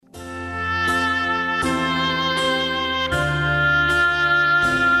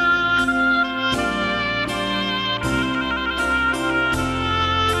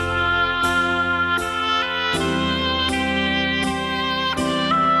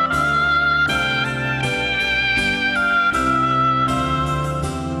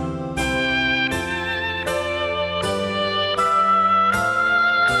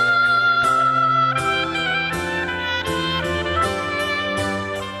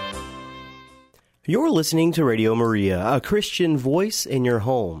You're listening to Radio Maria, a Christian voice in your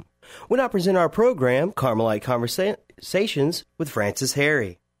home. We now present our program, Carmelite Conversations with Francis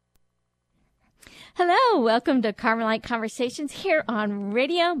Harry. Hello, welcome to Carmelite Conversations here on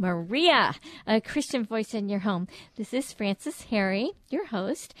Radio Maria, a Christian voice in your home. This is Francis Harry, your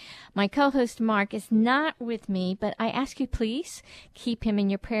host. My co-host Mark is not with me, but I ask you please keep him in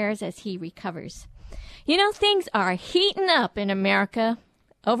your prayers as he recovers. You know, things are heating up in America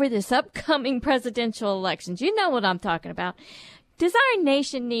over this upcoming presidential elections. You know what I'm talking about. Does our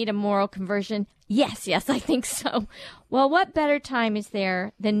nation need a moral conversion? Yes, I think so. Well, what better time is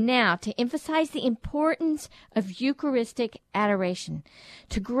there than now to emphasize the importance of Eucharistic adoration,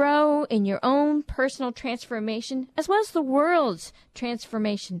 to grow in your own personal transformation as well as the world's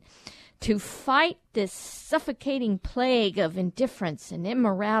transformation, to fight this suffocating plague of indifference and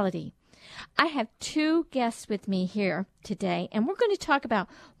immorality. I have two guests with me here today, and we're going to talk about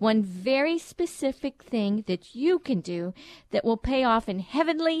one very specific thing that you can do that will pay off in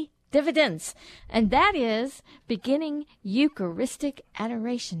heavenly dividends, and that is beginning Eucharistic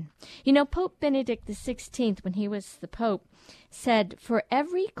adoration. You know, Pope Benedict XVI, when he was the Pope, said, "For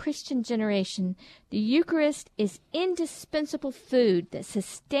every Christian generation, the Eucharist is indispensable food that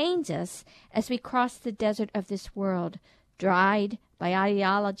sustains us as we cross the desert of this world, dried by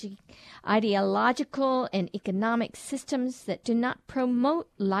ideological and economic systems that do not promote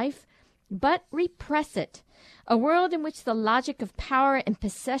life, but repress it. A world in which the logic of power and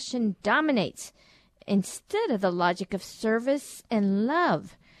possession dominates, instead of the logic of service and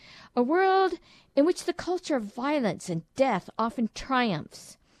love. A world in which the culture of violence and death often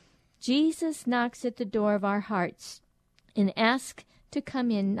triumphs. Jesus knocks at the door of our hearts and asks to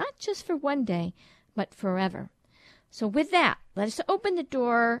come in, not just for one day, but forever. So with that, let us open the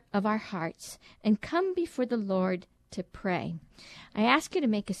door of our hearts and come before the Lord to pray. I ask you to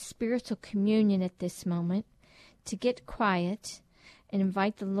make a spiritual communion at this moment, to get quiet and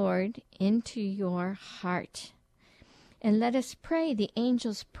invite the Lord into your heart. And let us pray the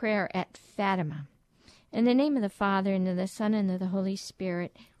angel's prayer at Fatima. In the name of the Father, and of the Son, and of the Holy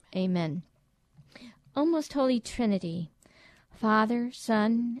Spirit. Amen. O most Holy Trinity, Father,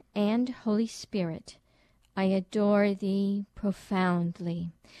 Son, and Holy Spirit, I adore thee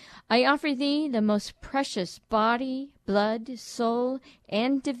profoundly. I offer thee the most precious body, blood, soul,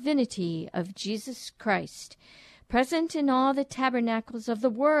 and divinity of Jesus Christ, present in all the tabernacles of the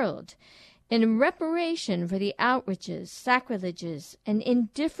world, in reparation for the outrages, sacrileges, and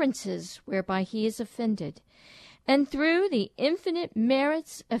indifferences whereby he is offended, and through the infinite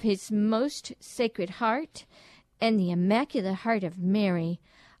merits of his most sacred heart and the Immaculate Heart of Mary,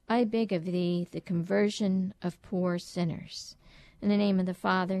 I beg of thee the conversion of poor sinners. In the name of the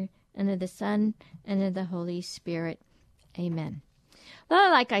Father, and of the Son, and of the Holy Spirit. Amen.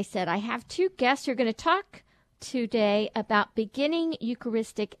 Well, like I said, I have two guests who are going to talk today about beginning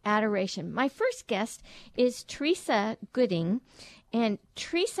Eucharistic adoration. My first guest is Teresa Gooding, and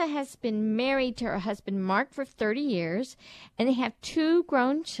Teresa has been married to her husband Mark for 30 years, and they have two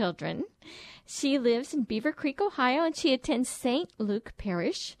grown children. She lives in Beaver Creek, Ohio, and she attends St. Luke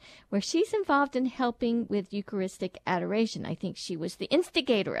Parish, where she's involved in helping with Eucharistic adoration. I think she was the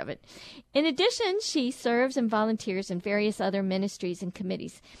instigator of it. In addition, she serves and volunteers in various other ministries and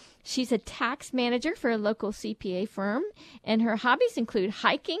committees. She's a tax manager for a local CPA firm, and her hobbies include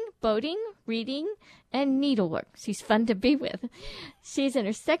hiking, boating, reading, and needlework. She's fun to be with. She's in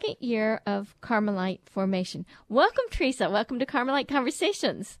her second year of Carmelite formation. Welcome, Teresa. Welcome to Carmelite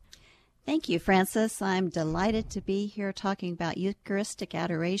Conversations. Thank you, Francis. I'm delighted to be here talking about Eucharistic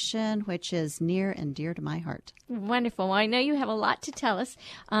adoration, which is near and dear to my heart. Wonderful. Well, I know you have a lot to tell us,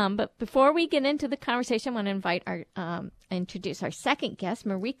 but before we get into the conversation, I want to invite introduce our second guest,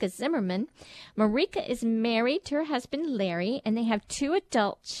 Marika Zimmerman. Marika is married to her husband, Larry, and they have two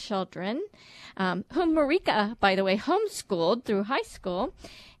adult children, whom Marika, by the way, homeschooled through high school.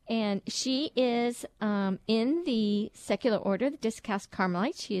 And she is in the secular order, the Discalced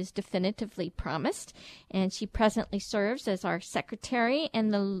Carmelites. She is definitively promised, and she presently serves as our secretary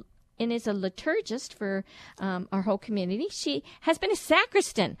and is a liturgist for our whole community. She has been a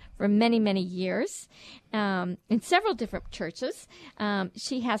sacristan for many, many years in several different churches.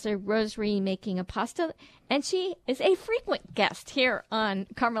 She has a rosary-making apostolate, and she is a frequent guest here on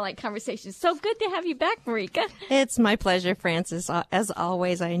Carmelite Conversations. So good to have you back, Marika. It's my pleasure, Francis. As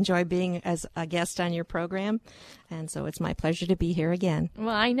always, I enjoy being as a guest on your program, and so it's my pleasure to be here again.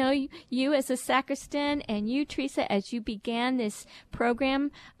 Well, I know you as a sacristan, and you, Teresa, as you began this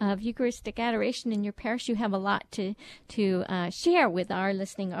program of Eucharistic adoration in your parish, you have a lot to share with our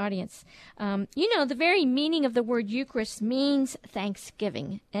listening audience. The very very meaning of the word Eucharist means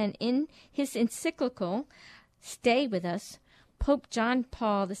thanksgiving. And in his encyclical, Stay With Us, Pope John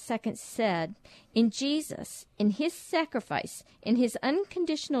Paul II said, in Jesus, in his sacrifice, in his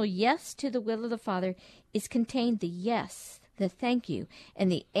unconditional yes to the will of the Father, is contained the yes, the thank you,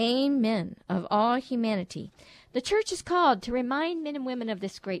 and the amen of all humanity. The Church is called to remind men and women of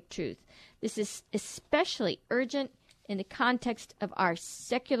this great truth. This is especially urgent in the context of our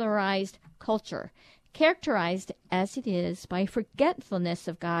secularized culture, characterized as it is by forgetfulness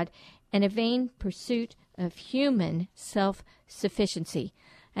of God and a vain pursuit of human self-sufficiency.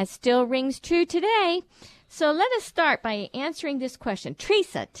 That still rings true today. So let us start by answering this question.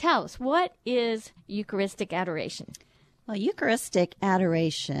 Teresa, tell us, what is Eucharistic adoration? Well, Eucharistic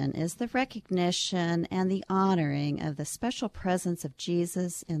adoration is the recognition and the honoring of the special presence of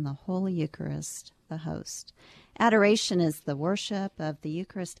Jesus in the Holy Eucharist, the host. Adoration is the worship of the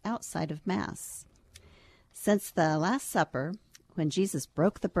Eucharist outside of Mass. Since the Last Supper, when Jesus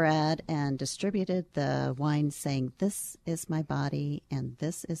broke the bread and distributed the wine, saying, "This is my body and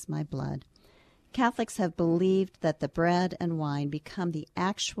this is my blood," Catholics have believed that the bread and wine become the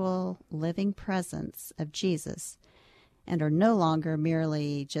actual living presence of Jesus and are no longer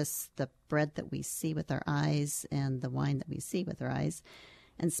merely just the bread that we see with our eyes and the wine that we see with our eyes.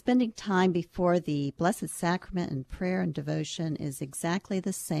 And spending time before the Blessed Sacrament in prayer and devotion is exactly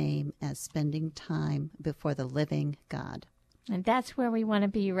the same as spending time before the living God. And that's where we want to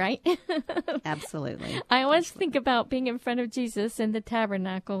be, right? Absolutely. I always think about being in front of Jesus in the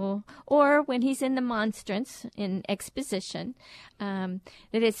tabernacle, or when he's in the monstrance in exposition, that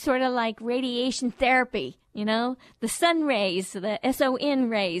it's sort of like radiation therapy, you know, the sun rays, the SON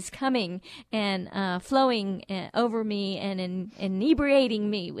rays coming and flowing over me and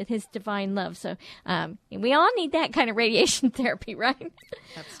inebriating me with his divine love. So we all need that kind of radiation therapy, right?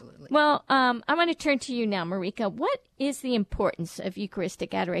 Absolutely. Well, I want to turn to you now, Marika. What is the importance of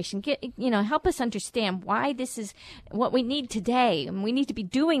Eucharistic adoration? Help us understand why this is what we need today, and we need to be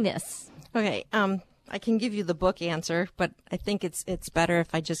doing this. Okay. I can give you the book answer, but I think it's better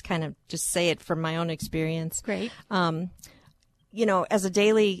if I just kind of just say it from my own experience. Great. As a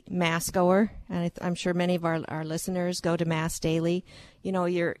daily Mass goer, and I'm sure many of our listeners go to Mass daily,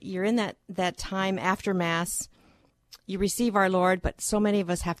 you're in that time after Mass. You receive our Lord, but so many of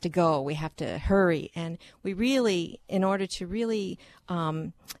us have to go. We have to hurry. And we really, in order to really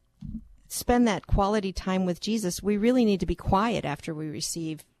spend that quality time with Jesus, we really need to be quiet after we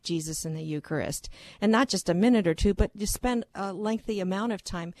receive Jesus in the Eucharist. And not just a minute or two, but to spend a lengthy amount of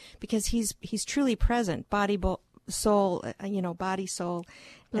time, because he's truly present, body, soul, body, soul,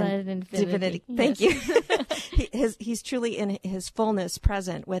 blood, and divinity. Thank you. He's truly in his fullness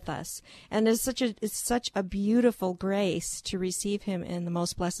present with us. And it's such a beautiful grace to receive him in the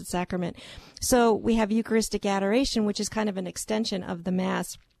most blessed sacrament. So we have Eucharistic adoration, which is kind of an extension of the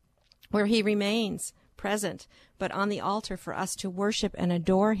Mass, where he remains present, but on the altar for us to worship and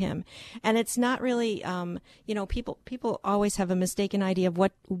adore him. And it's not really, people always have a mistaken idea of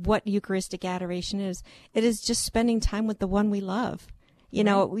what Eucharistic adoration is. It is just spending time with the one we love.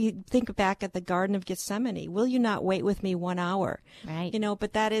 We think back at the Garden of Gethsemane. Will you not wait with me 1 hour? Right.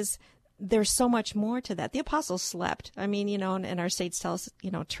 But there's so much more to that. The apostles slept. I mean, and our saints tell us,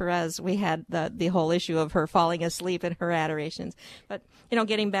 Teresa, we had the whole issue of her falling asleep in her adorations. But,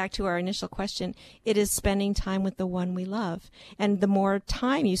 getting back to our initial question, it is spending time with the one we love. And the more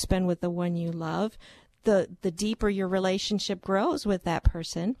time you spend with the one you love, the deeper your relationship grows with that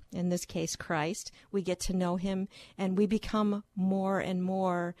person, in this case, Christ. We get to know him, and we become more and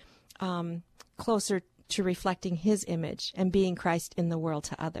more closer to reflecting his image and being Christ in the world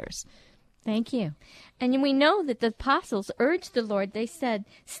to others. Thank you. And we know that the apostles urged the Lord. They said,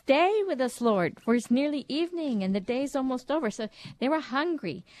 "Stay with us, Lord, for it's nearly evening and the day's almost over." So they were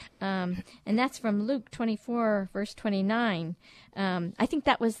hungry. And that's from Luke 24, verse 29. I think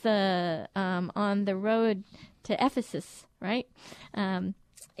that was on the road to Ephesus, right?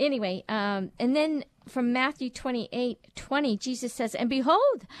 Anyway, and then from Matthew 28:20, Jesus says, "And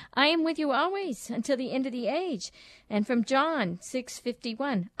behold, I am with you always until the end of the age." And from John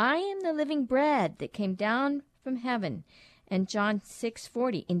 6:51, "I am the living bread that came down from heaven." And John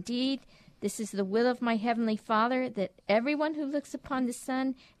 6:40, "Indeed, this is the will of my heavenly Father, that everyone who looks upon the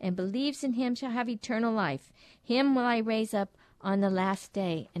Son and believes in him shall have eternal life. Him will I raise up on the last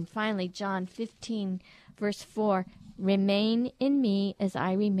day." And finally, John 15, verse 4, "Remain in me as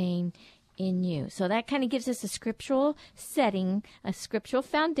I remain in you. So that kind of gives us a scriptural setting, a scriptural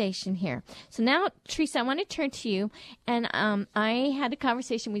foundation here. So now, Teresa, I want to turn to you. And I had a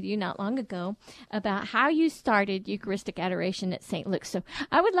conversation with you not long ago about how you started Eucharistic Adoration at St. Luke's. So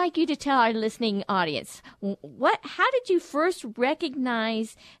I would like you to tell our listening audience, how did you first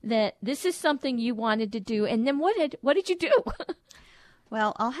recognize that this is something you wanted to do? And then what did you do?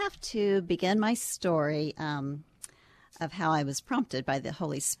 Well, I'll have to begin my story of how I was prompted by the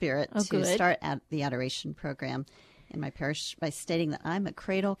Holy Spirit to start the Adoration program in my parish by stating that I'm a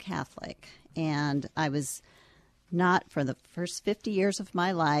cradle Catholic. And I was not, for the first 50 years of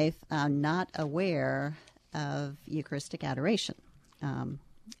my life, not aware of Eucharistic Adoration. And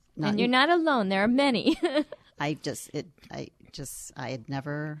you're not alone. There are many. I had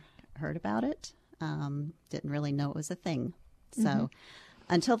never heard about it. Didn't really know it was a thing. So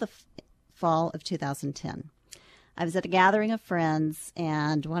until the fall of 2010, I was at a gathering of friends,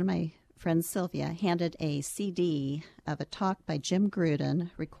 and one of my friends, Sylvia, handed a CD of a talk by Jim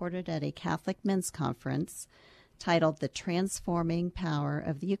Gruden recorded at a Catholic men's conference titled The Transforming Power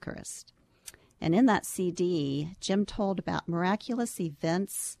of the Eucharist. And in that CD, Jim told about miraculous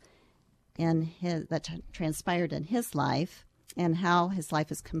events that transpired in his life and how his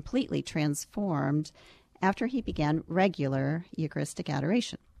life is completely transformed after he began regular Eucharistic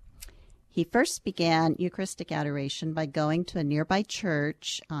adoration. He first began Eucharistic adoration by going to a nearby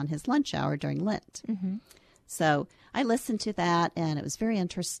church on his lunch hour during Lent. So I listened to that, and it was very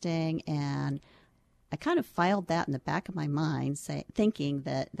interesting, and I kind of filed that in the back of my mind, thinking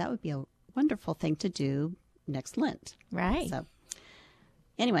that would be a wonderful thing to do next Lent. Right. So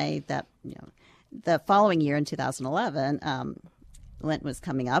anyway, the following year in 2011, Lent was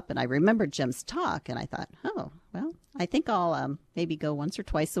coming up, and I remembered Jim's talk, and I thought, oh, well, I think I'll maybe go once or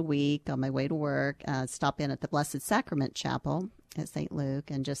twice a week on my way to work, stop in at the Blessed Sacrament Chapel at St. Luke,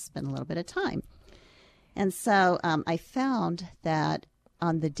 and just spend a little bit of time. And so I found that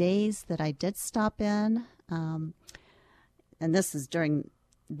on the days that I did stop in, and this is during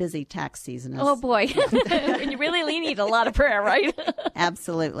busy tax season. Oh, boy. And you really need a lot of prayer, right?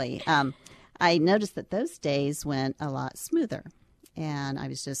 Absolutely. I noticed that those days went a lot smoother. And I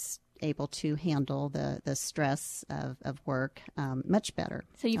was just able to handle the stress of work much better.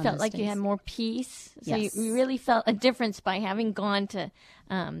 So you felt like you had more peace? So Yes. you really felt a difference by having gone to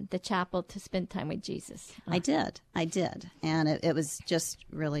the chapel to spend time with Jesus? I did. And it was just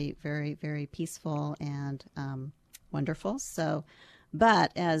really very, very peaceful and wonderful. So,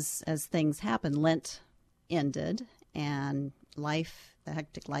 but as things happened, Lent ended, and the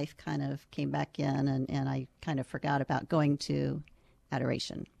hectic life kind of came back in, and I kind of forgot about going to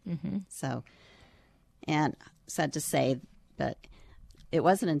adoration. So, and sad to say, but it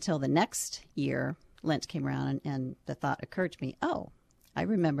wasn't until the next year Lent came around and the thought occurred to me, oh, I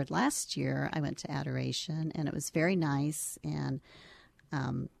remembered last year I went to adoration and it was very nice. And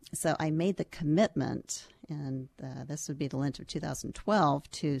so I made the commitment, and this would be the Lent of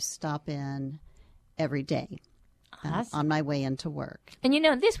 2012, to stop in every day. Awesome. On my way into work. And,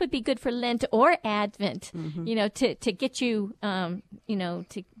 this would be good for Lent or Advent, to get you,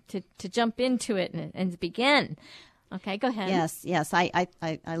 to jump into it and begin. Okay, go ahead. Yes. I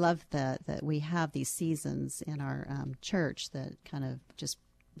love that we have these seasons in our church that kind of just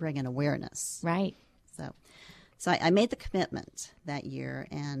bring an awareness. Right. So I made the commitment that year,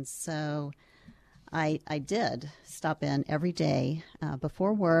 and so I did stop in every day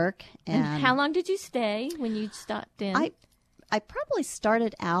before work. And how long did you stay when you stopped in? I probably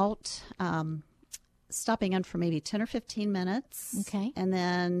started out stopping in for maybe 10 or 15 minutes. Okay. And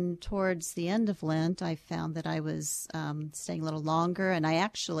then towards the end of Lent, I found that I was staying a little longer, and I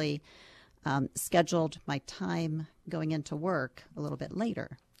actually scheduled my time going into work a little bit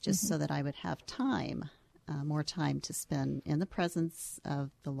later, just so that I would have more time to spend in the presence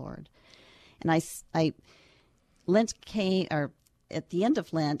of the Lord. And Lent came, or at the end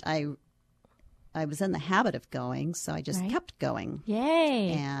of Lent, I was in the habit of going, so I just kept going.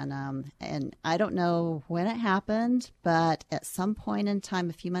 Yay! And I don't know when it happened, but at some point in time,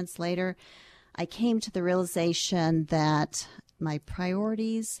 a few months later, I came to the realization that my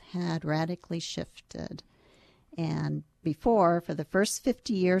priorities had radically shifted. And before, for the first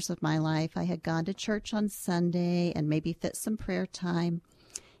 50 years of my life, I had gone to church on Sunday and maybe fit some prayer time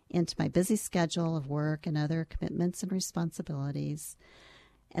into my busy schedule of work and other commitments and responsibilities.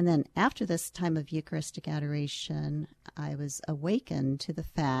 And then after this time of Eucharistic adoration, I was awakened to the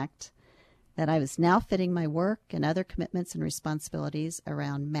fact that I was now fitting my work and other commitments and responsibilities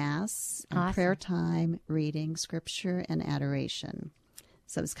around Mass and prayer time, reading Scripture, and adoration.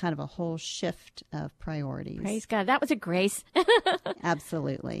 So it was kind of a whole shift of priorities. Praise God. That was a grace.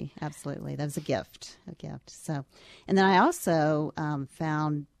 Absolutely. Absolutely. That was a gift. So, and then I also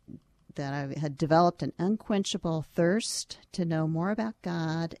found that I had developed an unquenchable thirst to know more about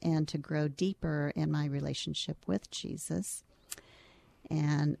God and to grow deeper in my relationship with Jesus.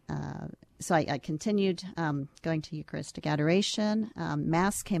 And so I continued going to Eucharistic Adoration.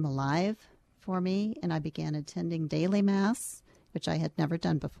 Mass came alive for me, and I began attending daily Mass, which I had never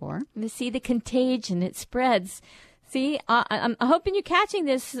done before. To see the contagion, it spreads. See, I'm hoping you're catching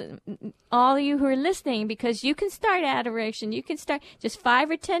this, all of you who are listening, because you can start adoration. You can start just 5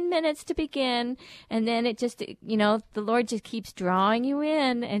 or 10 minutes to begin, and then it just, the Lord just keeps drawing you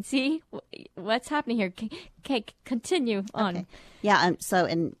in. And see what's happening here. Okay, continue on. Okay. Yeah, so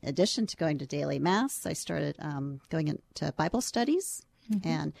in addition to going to daily Mass, I started going into Bible studies. Mm-hmm.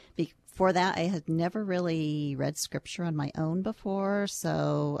 And before that, I had never really read Scripture on my own before,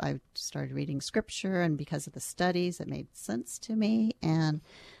 so I started reading Scripture, and because of the studies, it made sense to me. And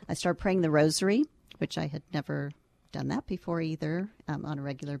I started praying the Rosary, which I had never done that before either, on a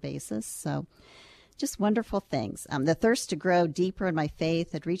regular basis. So just wonderful things. The thirst to grow deeper in my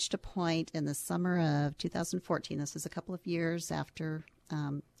faith had reached a point in the summer of 2014. This was a couple of years after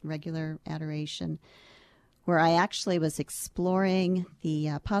regular adoration, where I actually was exploring the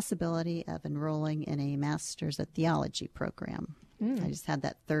possibility of enrolling in a Master's of Theology program. I just had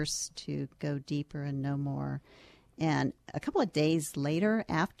that thirst to go deeper and know more. And a couple of days later,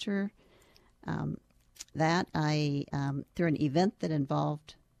 after that, I, through an event that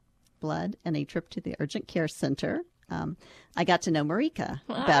involved blood and a trip to the urgent care center, I got to know Marika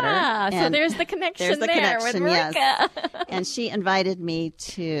better. So there's the connection with Marika. Yes. And she invited me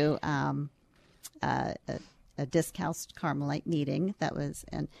to a discalced Carmelite meeting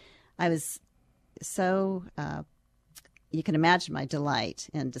and I was so, you can imagine my delight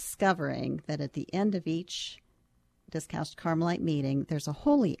in discovering that at the end of each discalced Carmelite meeting, there's a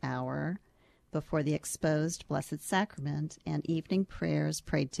holy hour before the exposed Blessed Sacrament and evening prayers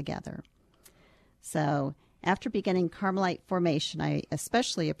prayed together. So after beginning Carmelite formation, I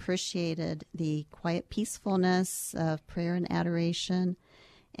especially appreciated the quiet peacefulness of prayer and adoration,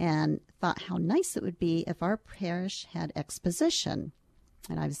 and thought how nice it would be if our parish had exposition.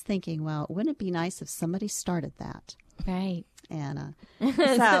 And I was thinking, well, wouldn't it be nice if somebody started that? Right. And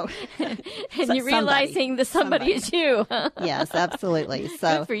so... and you're realizing the somebody is you. Yes, absolutely.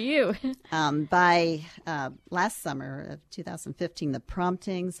 So good for you. By last summer of 2015, the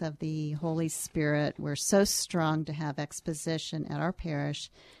promptings of the Holy Spirit were so strong to have exposition at our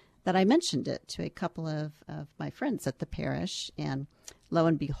parish that I mentioned it to a couple of my friends at the parish, and lo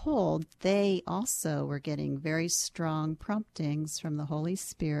and behold, they also were getting very strong promptings from the Holy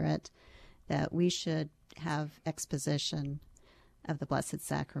Spirit that we should have exposition of the Blessed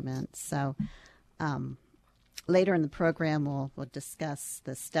Sacrament. So later in the program, we'll discuss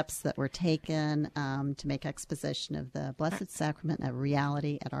the steps that were taken to make exposition of the Blessed Sacrament a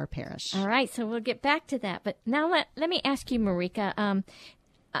reality at our parish. All right, so we'll get back to that. But now let me ask you, Marika,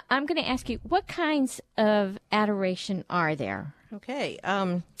 I'm going to ask you, what kinds of adoration are there? Okay.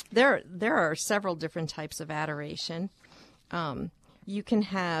 There are several different types of adoration. You can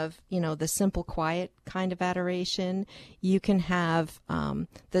have, the simple, quiet kind of adoration. You can have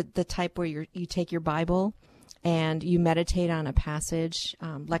the type where you take your Bible and you meditate on a passage,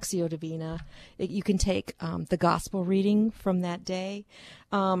 Lectio Divina. You can take the gospel reading from that day.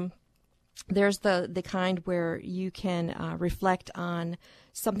 There's the kind where you can reflect on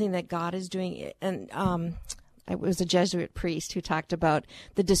something that God is doing. And it was a Jesuit priest who talked about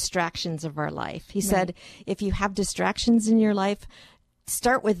the distractions of our life. He said, if you have distractions in your life,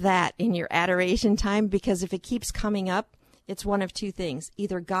 start with that in your adoration time, because if it keeps coming up, it's one of two things.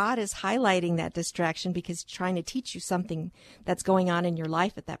 Either God is highlighting that distraction because he's trying to teach you something that's going on in your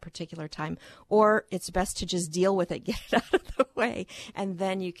life at that particular time, or it's best to just deal with it, get it out of the way, and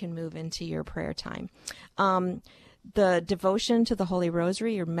then you can move into your prayer time. The devotion to the Holy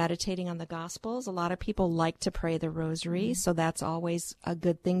Rosary, you're meditating on the Gospels. A lot of people like to pray the Rosary, so that's always a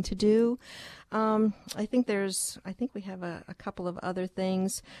good thing to do. I think we have a couple of other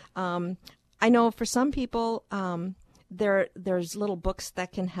things. I know for some people, there's little books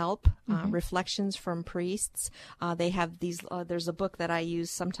that can help, reflections from priests. They have these, there's a book that I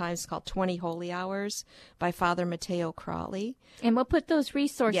use sometimes called 20 Holy Hours by Father Matteo Crawley. And we'll put those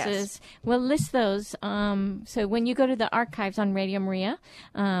resources, yes. We'll list those. So when you go to the archives on Radio Maria,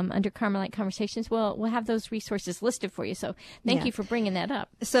 under Carmelite Conversations, we'll have those resources listed for you. So thank you for bringing that up.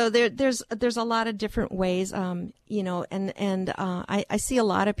 So there's a lot of different ways, and I see a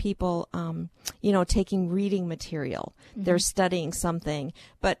lot of people, taking reading material. They're studying something.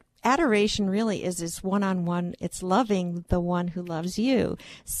 But adoration really is this one-on-one. It's loving the one who loves you.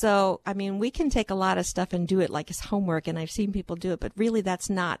 So, I mean, we can take a lot of stuff and do it like as homework, and I've seen people do it, but really that's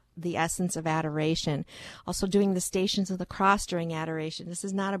not the essence of adoration. Also doing the Stations of the Cross during adoration. This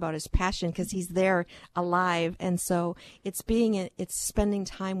is not about his passion because he's there alive. And so it's spending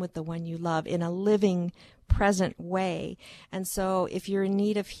time with the one you love in a living, present way. And so if you're in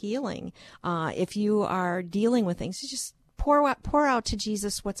need of healing, if you are dealing with things, you just pour out to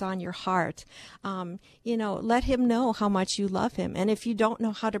Jesus what's on your heart. Let him know how much you love him. And if you don't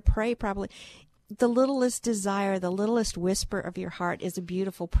know how to pray properly, the littlest desire, the littlest whisper of your heart is a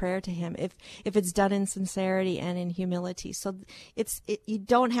beautiful prayer to him if it's done in sincerity and in humility. So you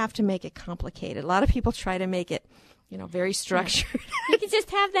don't have to make it complicated. A lot of people try to make it very structured. You can just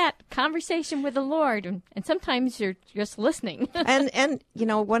have that conversation with the Lord, and sometimes you're just listening. and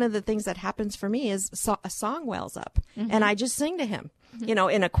one of the things that happens for me is a song wells up, and I just sing to him,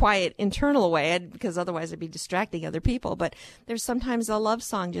 in a quiet, internal way, because otherwise I'd be distracting other people. But there's sometimes a love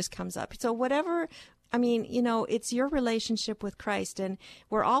song just comes up. So whatever. I mean, it's your relationship with Christ, and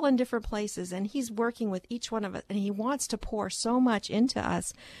we're all in different places, and he's working with each one of us, and he wants to pour so much into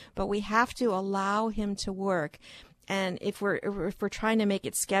us, but we have to allow him to work. And if we're trying to make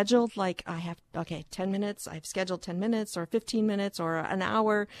it scheduled, like 10 minutes, I've scheduled 10 minutes or 15 minutes or an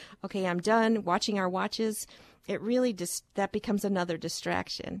hour. Okay, I'm done watching our watches. It really that becomes another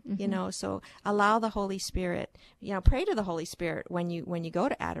distraction, So allow the Holy Spirit, pray to the Holy Spirit when you go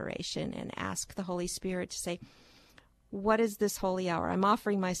to adoration, and ask the Holy Spirit to say, what is this holy hour? I'm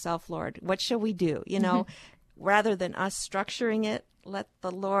offering myself, Lord. What shall we do? Rather than us structuring it, let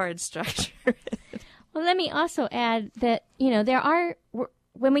the Lord structure it. Well, let me also add that,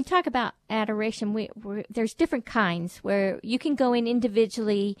 when we talk about adoration, there's different kinds where you can go in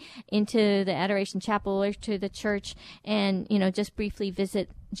individually into the Adoration Chapel or to the church and, just briefly visit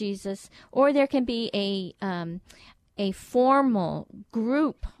Jesus. Or there can be a formal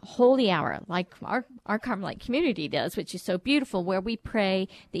group holy hour like our Carmelite community does, which is so beautiful, where we pray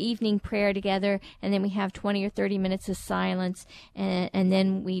the evening prayer together, and then we have 20 or 30 minutes of silence, and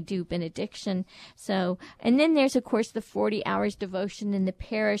then we do benediction. So, and then there's, of course, the 40 hours devotion in the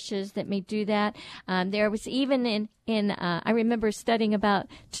parishes that may do that. There was even I remember studying about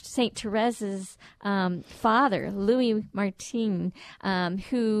St. Teresa's father, Louis Martin,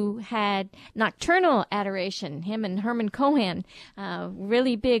 who had nocturnal adoration. Him and Herman Cohen,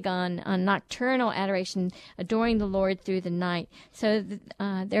 really big on nocturnal adoration, adoring the Lord through the night. So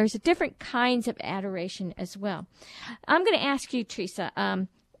there's different kinds of adoration as well. I'm going to ask you, Teresa,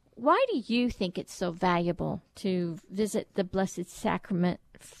 why do you think it's so valuable to visit the Blessed Sacrament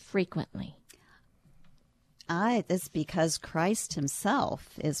frequently? It's because Christ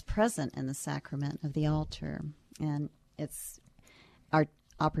himself is present in the sacrament of the altar. And it's our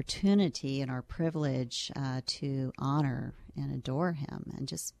opportunity and our privilege to honor and adore him and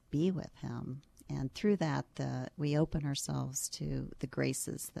just be with him. And through that, we open ourselves to the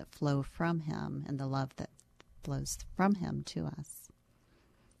graces that flow from him and the love that flows from him to us.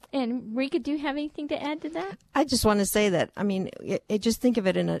 And Marika, do you have anything to add to that? I just want to say that, just think of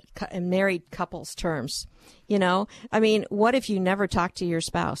it in married couples terms. What if you never talk to your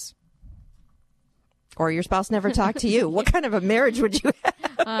spouse? Or your spouse never talked to you? What kind of a marriage would you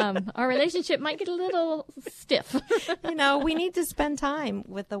have? Our relationship might get a little stiff. We need to spend time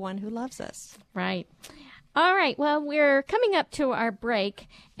with the one who loves us. Right. All right. Well, we're coming up to our break,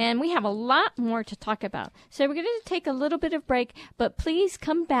 and we have a lot more to talk about. So we're going to take a little bit of break, but please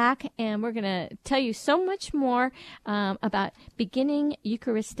come back, and we're going to tell you so much more about beginning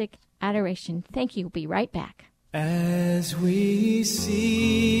Eucharistic adoration. Thank you. We'll be right back. As we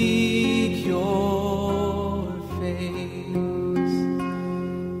seek your face,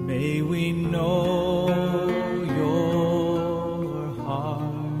 may we know your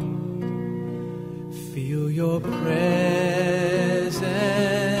heart. Feel your presence,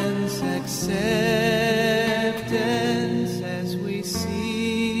 acceptance as we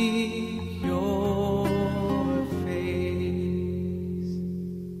seek your face.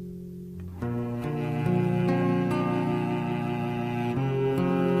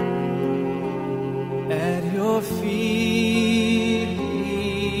 At your feet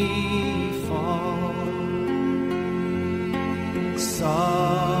we fall,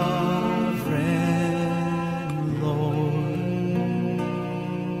 sovereign Lord,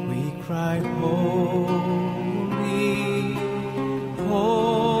 we cry, holy,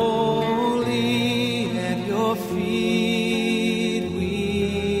 holy, at your feet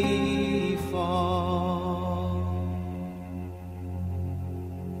we fall.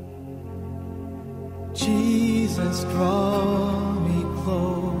 Jesus, draw me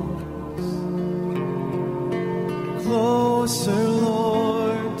close, closer,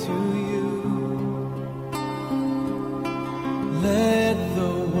 Lord, to you. Let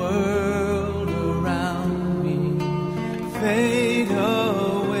the world around me fade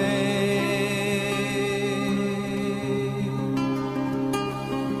away.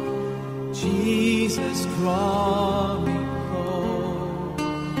 Jesus, draw me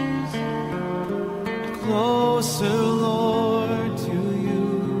closer, Lord, to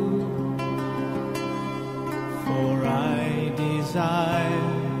you, for I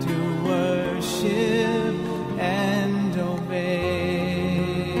desire to worship and obey.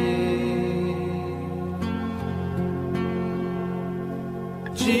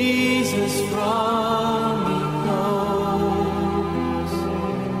 Jesus, draw me close,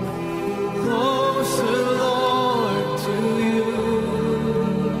 closer, Lord, to you.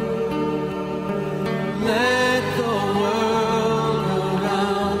 Let the world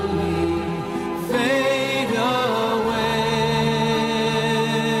around me fade away.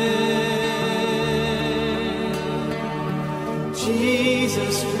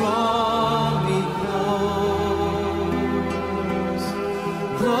 Jesus, draw me close,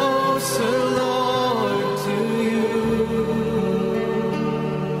 closer, Lord, to you,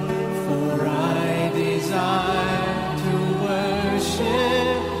 for I desire to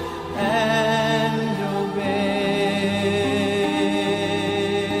worship and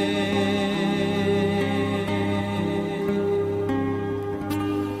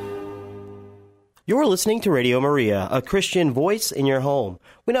You're listening to Radio Maria, a Christian voice in your home.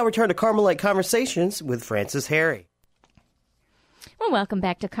 We now return to Carmelite Conversations with Francis Harry. Well, welcome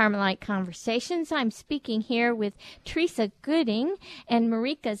back to Carmelite Conversations. I'm speaking here with Teresa Gooding and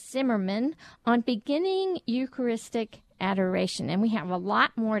Marika Zimmerman on beginning Eucharistic Adoration, and we have a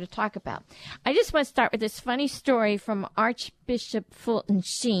lot more to talk about. I just want to start with this funny story from Archbishop Fulton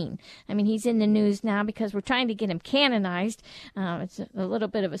Sheen. I mean, he's in the news now because we're trying to get him canonized. It's a little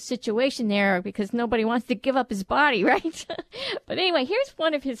bit of a situation there because nobody wants to give up his body, right? But anyway, here's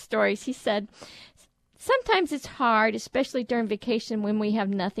one of his stories. He said, "Sometimes it's hard, especially during vacation when we have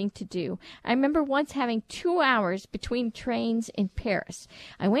nothing to do. I remember once having 2 hours between trains in Paris.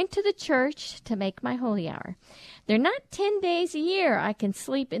 I went to the church to make my holy hour. There are not 10 days a year I can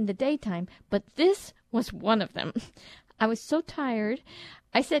sleep in the daytime, but this was one of them. I was so tired.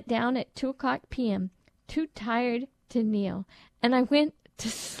 I sat down at 2:00 p.m., too tired to kneel, and I went to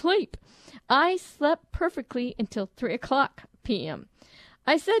sleep. I slept perfectly until 3:00 p.m.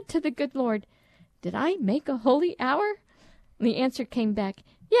 I said to the good Lord, 'Did I make a holy hour?' And the answer came back,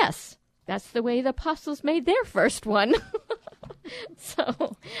 'Yes, that's the way the apostles made their first one.'"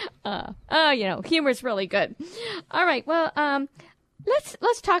 So, humor's really good. All right, well,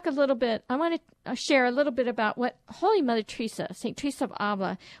 let's talk a little bit. I want to share a little bit about what Holy Mother Teresa, St. Teresa of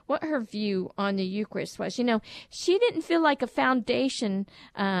Avila, what her view on the Eucharist was. You know, she didn't feel like a foundation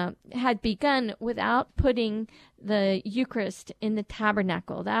had begun without putting the Eucharist in the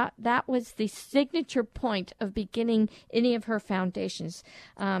tabernacle. That was the signature point of beginning any of her foundations.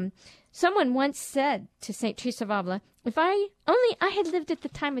 Someone once said to St. Teresa of Avila, "If I had lived at the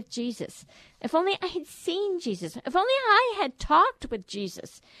time of Jesus, if only I had seen Jesus, if only I had talked with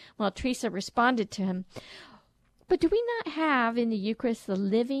Jesus." Well, Teresa responded to him, "But do we not have in the Eucharist the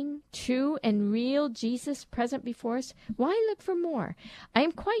living, true, and real Jesus present before us? Why look for more? I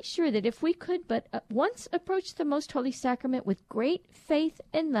am quite sure that if we could but once approach the Most Holy Sacrament with great faith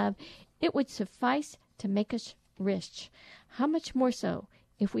and love, it would suffice to make us rich. How much more so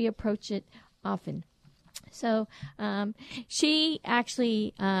if we approach it often?" So she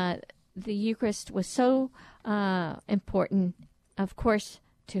actually, the Eucharist was so important, of course,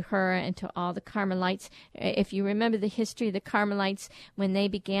 to her and to all the Carmelites. If you remember the history of the Carmelites, when they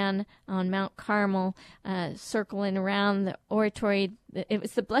began on Mount Carmel, circling around the oratory, it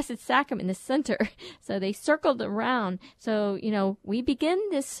was the Blessed Sacrament in the center. So they circled around. So, we begin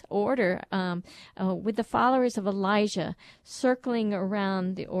this order with the followers of Elijah circling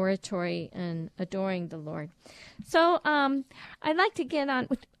around the oratory and adoring the Lord. So I'd like to get on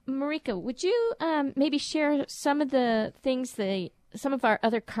with Marika. Would you maybe share some of the things some of our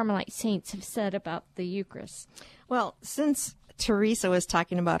other Carmelite saints have said about the Eucharist? Well, since Teresa was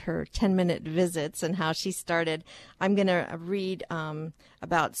talking about her 10-minute visits and how she started, I'm going to read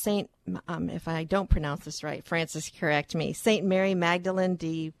about Saint, if I don't pronounce this right, Francis, correct me, Saint Mary Magdalene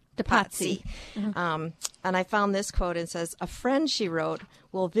de Pazzi. And I found this quote. It says, "A friend," she wrote,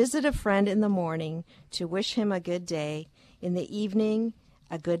 "will visit a friend in the morning to wish him a good day, in the evening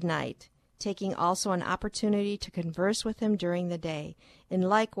a good night, taking also an opportunity to converse with him during the day. In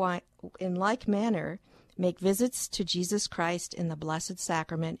like manner, make visits to Jesus Christ in the Blessed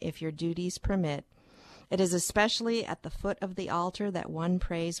Sacrament if your duties permit. It is especially at the foot of the altar that one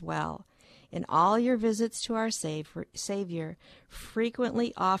prays well. In all your visits to our Savior,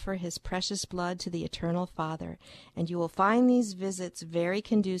 frequently offer his precious blood to the Eternal Father, and you will find these visits very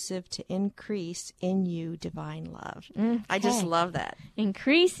conducive to increase in you divine love. Okay. I just love that.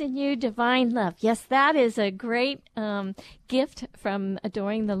 Increase in you divine love. Yes, that is a great gift from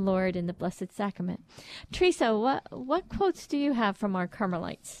adoring the Lord in the Blessed Sacrament. Teresa, what quotes do you have from our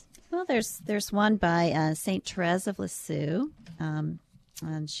Carmelites? Well, there's one by Saint Teresa of Lisieux, and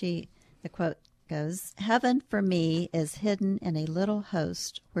the quote goes, "Heaven for me is hidden in a little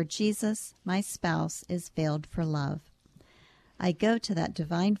host where Jesus, my spouse, is veiled for love. I go to that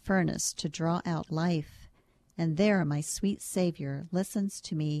divine furnace to draw out life, and there my sweet Savior listens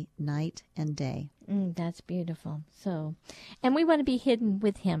to me night and day." That's beautiful. So, and we want to be hidden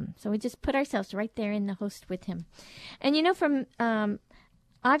with him. So we just put ourselves right there in the host with him. And you know, from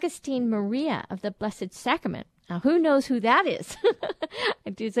Augustine Maria of the Blessed Sacrament. Now, who knows who that is?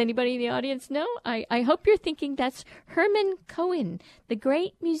 Does anybody in the audience know? I hope you're thinking that's Herman Cohen, the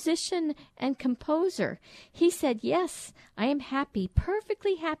great musician and composer. He said, "Yes, I am happy,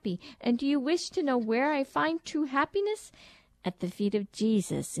 perfectly happy. And do you wish to know where I find true happiness? At the feet of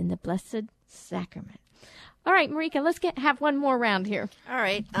Jesus in the Blessed Sacrament." All right, Marika, let's have one more round here. All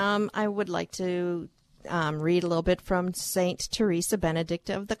right. I would like to read a little bit from Saint Teresa Benedict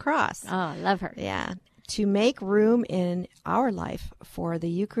of the Cross. Oh, I love her. Yeah. To make room in our life for the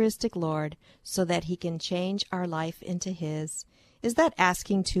Eucharistic Lord so that he can change our life into his. Is that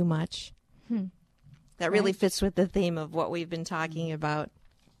asking too much? That really fits with the theme of what we've been talking about.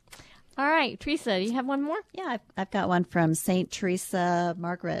 All right, Teresa, do you have one more? Yeah, I've got one from Saint Teresa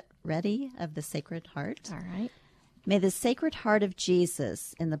Margaret Reddy of the Sacred Heart. All right. May the Sacred Heart of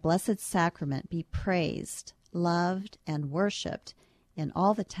Jesus in the Blessed Sacrament be praised, loved, and worshipped in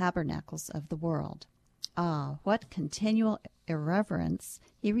all the tabernacles of the world. Ah, what continual irreverence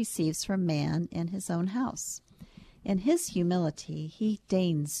he receives from man in his own house. In his humility he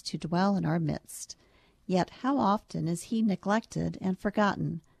deigns to dwell in our midst. Yet how often is he neglected and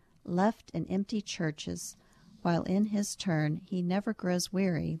forgotten, left in empty churches, while in his turn he never grows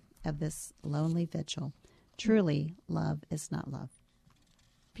weary of this lonely vigil. Truly, love is not love.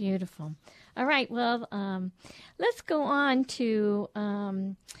 Beautiful. All right, well, let's go on to,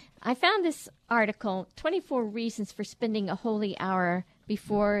 I found this article, 24 Reasons for Spending a Holy Hour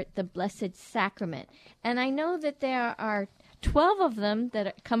Before the Blessed Sacrament. And I know that there are 12 of them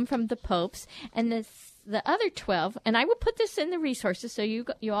that come from the popes, and the other 12, and I will put this in the resources so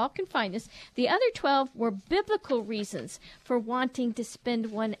you all can find this. The other 12 were biblical reasons for wanting to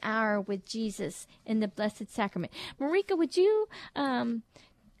spend 1 hour with Jesus in the Blessed Sacrament. Marika, would you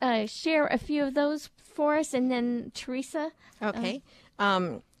share a few of those for us, and then Teresa? Okay.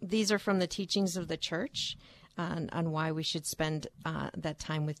 These are from the teachings of the Church on why we should spend that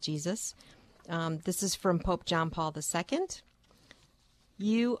time with Jesus. This is from Pope John Paul II.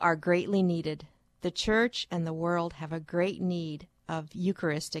 You are greatly needed. The Church and the world have a great need of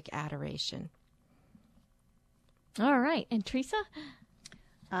Eucharistic adoration. All right. And Teresa?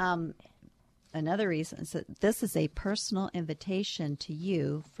 Another reason is that this is a personal invitation to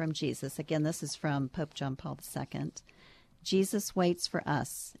you from Jesus. Again, this is from Pope John Paul II. Jesus waits for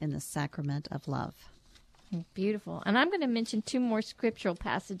us in the sacrament of love. Beautiful. And I'm going to mention 2 more scriptural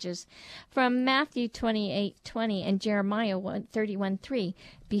passages from Matthew 28:20 and Jeremiah 31:3.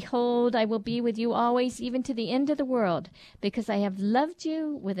 Behold, I will be with you always, even to the end of the world, because I have loved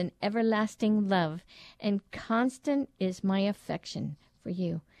you with an everlasting love, and constant is my affection for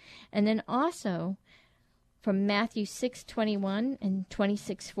you. And then also from Matthew 6:21 and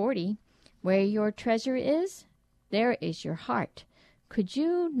 26:40, where your treasure is, there is your heart. Could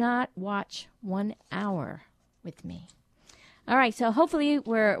you not watch 1 hour with me? All right, so hopefully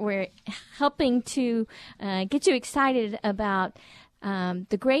we're helping to get you excited about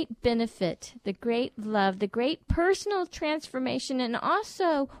the great benefit, the great love, the great personal transformation, and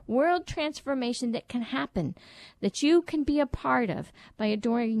also world transformation that can happen, that you can be a part of by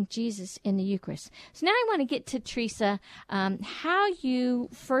adoring Jesus in the Eucharist. So now I want to get to Teresa, how you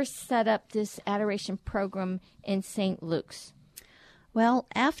first set up this adoration program in St. Luke's. Well,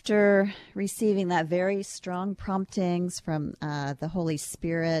 after receiving that very strong promptings from the Holy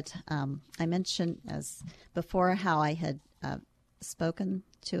Spirit, I mentioned as before how I had spoken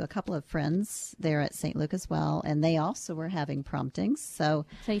to a couple of friends there at St. Luke as well, and they also were having promptings. So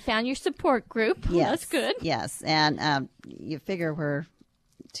you found your support group. Yes, that's good. Yes, and you figure where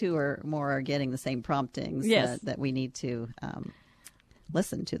 2 or more are getting the same promptings, yes, that we need to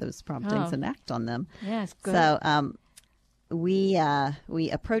listen to those promptings and act on them. Yes, good. So we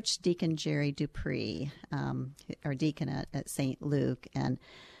approached Deacon Jerry Dupree, our deacon at St. Luke, and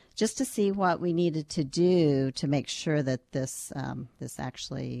just to see what we needed to do to make sure that this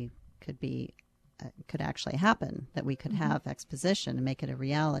actually could actually happen, that we could have exposition and make it a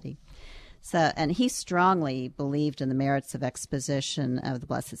reality. So, and he strongly believed in the merits of exposition of the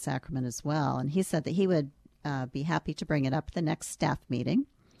Blessed Sacrament as well. And he said that he would be happy to bring it up at the next staff meeting.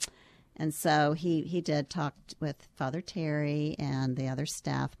 And so he did talk with Father Terry and the other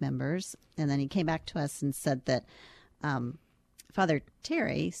staff members. And then he came back to us and said that Father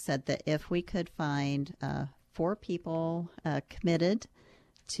Terry said that if we could find 4 people committed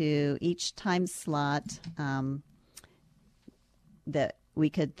to each time slot, that we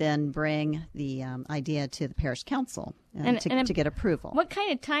could then bring the idea to the parish council to get approval. What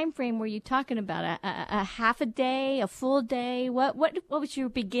kind of time frame were you talking about? A half a day, a full day? What was your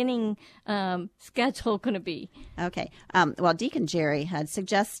beginning schedule going to be? Okay. Well, Deacon Jerry had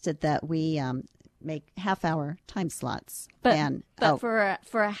suggested that we make half-hour time slots. But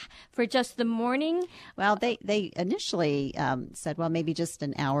for just the morning? Well, they initially said, well, maybe just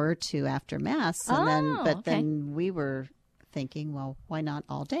an hour or two after Mass. And then we were thinking, well, why not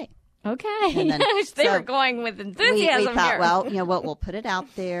all day? Okay. And then, they were going with enthusiasm we thought, here. well, we'll put it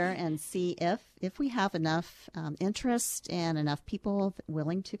out there and see if we have enough interest and enough people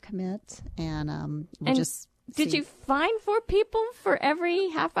willing to commit. And we'll just Did you find 4 people for every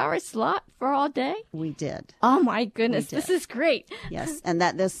half-hour slot for all day? We did. Oh my goodness, this is great. Yes, and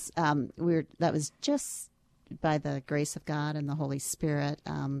that that was just by the grace of God and the Holy Spirit,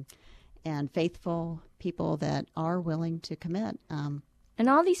 and faithful people that are willing to commit. And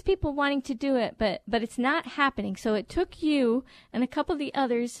all these people wanting to do it, but it's not happening. So it took you and a couple of the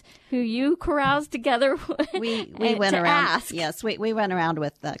others who you caroused together. We went around. Ask. Yes, we went around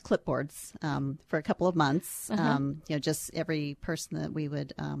with clipboards for a couple of months. Just every person that we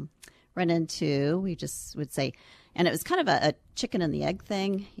would run into, we just would say, and it was kind of a chicken and the egg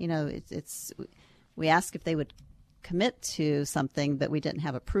thing. We asked if they would commit to something, but we didn't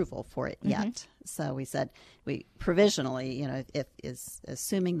have approval for it yet. So we said we provisionally, if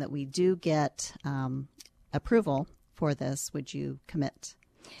assuming that we do get approval for this, would you commit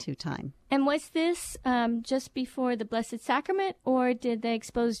to time? And was this just before the Blessed Sacrament, or did they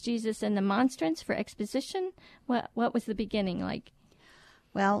expose Jesus in the monstrance for exposition? What was the beginning like?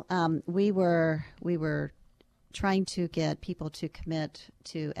 Well, we were trying to get people to commit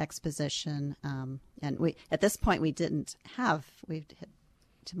to exposition, and we at this point we didn't have,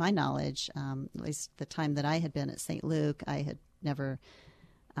 to my knowledge, at least the time that I had been at St. Luke, I had never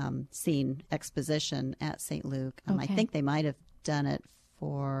seen exposition at St. Luke. I think they might have done it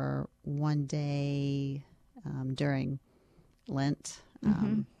for one day during Lent,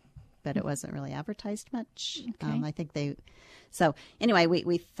 but it wasn't really advertised much. I think so anyway,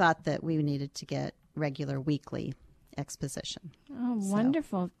 we thought that we needed to get regular weekly exposition. Oh,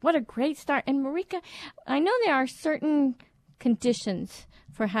 wonderful. What a great start. And Marika, I know there are certain conditions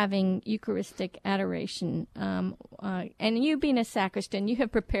for having Eucharistic adoration. And you being a sacristan, you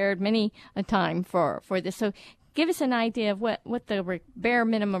have prepared many a time for this. So give us an idea of what the bare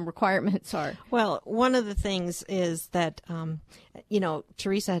minimum requirements are. Well, one of the things is that,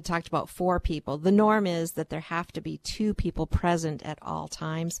 Teresa had talked about 4 people. The norm is that there have to be 2 people present at all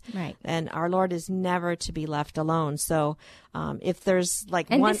times. Right. And our Lord is never to be left alone. So if there's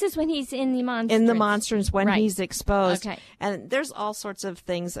and this is when he's in the monstrance. In the monstrance, when he's exposed. Okay. And there's all sorts of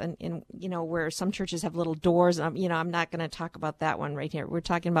things in where some churches have little doors. I'm not going to talk about that one right here. We're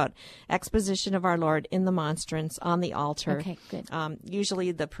talking about exposition of our Lord in the monstrance on the altar. Okay, good.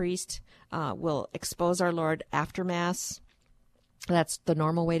 Usually the priest will expose our Lord after Mass. That's the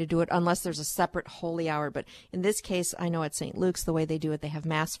normal way to do it, unless there's a separate holy hour. But in this case, I know at St. Luke's, the way they do it, they have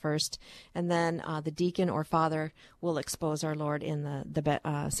Mass first, and then the deacon or father will expose our Lord in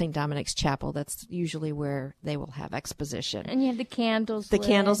the St. Dominic's chapel. That's usually where they will have exposition. And you have the candles. The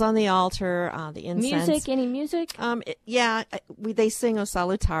candles on the altar, the incense. Music? Any music? They sing O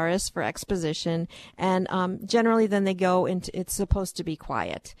Salutaris for exposition, and generally then they go into. It's supposed to be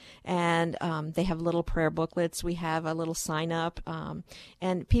quiet, and they have little prayer booklets. We have a little sign up.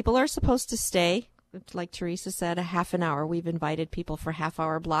 And people are supposed to stay, like Teresa said, a half an hour. We've invited people for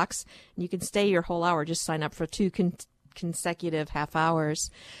half-hour blocks. And you can stay your whole hour. Just sign up for 2 consecutive half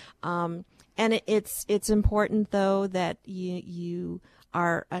hours. And it's important, though, that you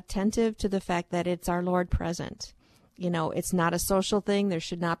are attentive to the fact that it's our Lord present. It's not a social thing. There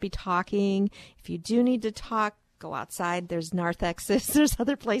should not be talking. If you do need to talk, go outside. There's narthexes. There's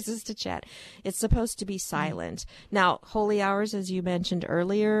other places to chat. It's supposed to be silent. Now, holy hours, as you mentioned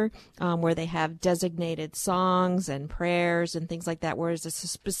earlier, where they have designated songs and prayers and things like that, whereas it's a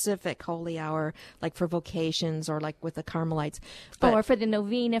specific holy hour, like for vocations or like with the Carmelites. Or for the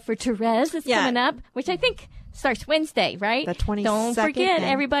novena for Teresa that's coming up, which I think starts Wednesday, right? The 22nd. Don't forget,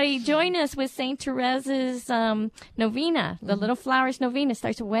 everybody join us with St. Teresa's novena. The Little Flowers novena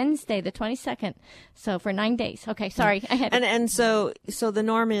starts Wednesday, the 22nd. So for 9 days. Okay, sorry. I had and so the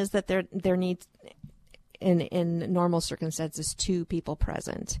norm is that there needs in normal circumstances 2 people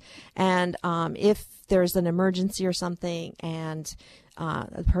present. And if there's an emergency or something and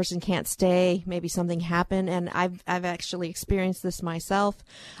a person can't stay, maybe something happened, and I've actually experienced this myself.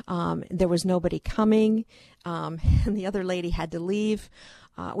 There was nobody coming, and the other lady had to leave.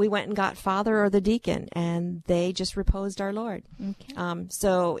 We went and got Father or the deacon, and they just reposed our Lord. Okay.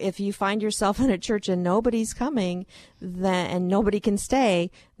 So if you find yourself in a church and nobody's coming, and nobody can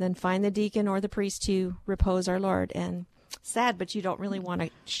stay, then find the deacon or the priest to repose our Lord. And sad, but you don't really want to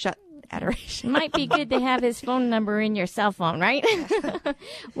shut Adoration. Might be good to have his phone number in your cell phone, right?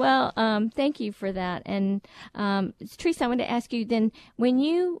 Well, thank you for that. And Teresa, I want to ask you then, when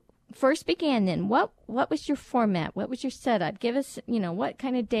you first began then, what was your format? What was your setup? Give us, what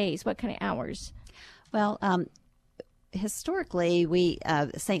kind of days, what kind of hours? Well, historically, we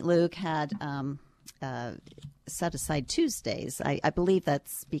St. Luke had set aside Tuesdays. I believe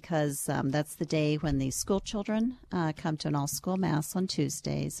that's because that's the day when the school children come to an all-school mass on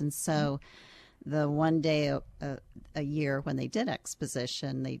Tuesdays. And so the one day a year when they did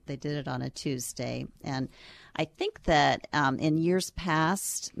exposition, they did it on a Tuesday. And I think that in years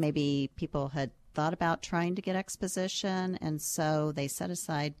past, maybe people had thought about trying to get exposition, and so they set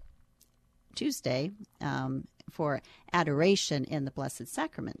aside Tuesday for adoration in the Blessed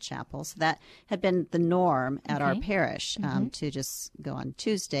Sacrament Chapel. So that had been the norm at our parish, to just go on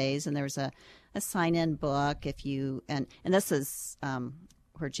Tuesdays. And there was a sign-in book if you, and this is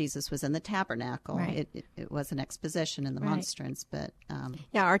where Jesus was in the tabernacle. Right. It was an exposition in the monstrance, but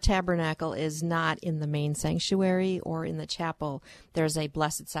our tabernacle is not in the main sanctuary or in the chapel. There's a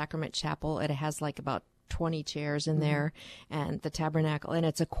Blessed Sacrament Chapel. It has like about 20 chairs in there, and the tabernacle, and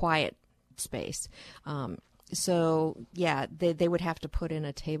it's a quiet space. So they would have to put in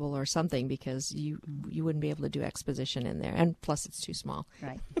a table or something because you wouldn't be able to do exposition in there, and plus it's too small.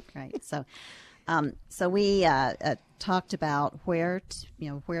 Right. So we talked about where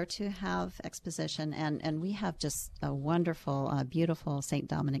to have exposition, and we have just a wonderful, beautiful St.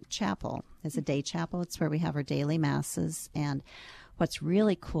 Dominic Chapel. It's a day chapel. It's where we have our daily masses, and what's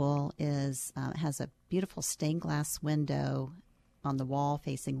really cool is it has a beautiful stained glass window on the wall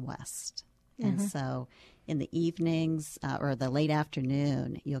facing west. And so in the evenings or the late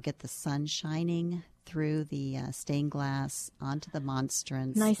afternoon, you'll get the sun shining through the stained glass onto the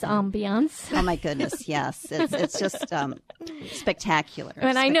monstrance. Nice ambiance. Oh my goodness, yes. It's just spectacular.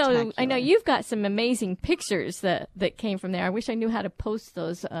 And I know you've got some amazing pictures that came from there. I wish I knew how to post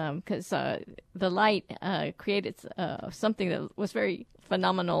those because the light created something that was very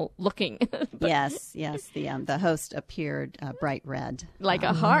phenomenal looking. Yes. The host appeared bright red, like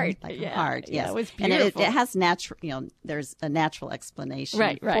a heart. A heart. Yes, it was beautiful. And it has natural. There's a natural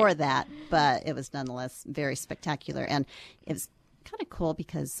explanation for that, but it was nonetheless very spectacular, and it was kind of cool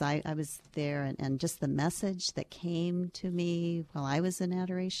because I was there, and just the message that came to me while I was in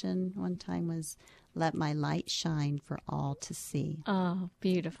adoration one time was, "Let my light shine for all to see." Oh,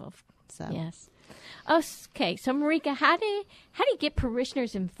 beautiful. So yes. Okay, so Marika, how do you get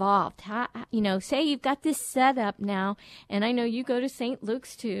parishioners involved? How, say you've got this set up now, and I know you go to St.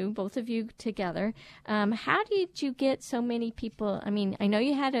 Luke's too, both of you together. How did you get so many people? I mean, I know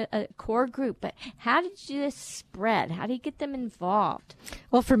you had a core group, but how did you spread? How do you get them involved?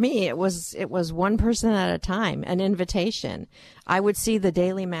 Well, for me, it was one person at a time, an invitation. I would see the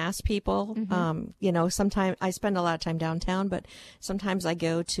daily mass people. Sometimes I spend a lot of time downtown, but sometimes I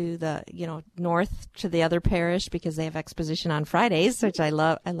go to the north to the other parish because they have exposition on Fridays, which I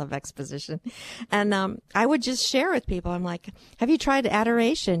love. I love exposition. And I would just share with people. I'm like, have you tried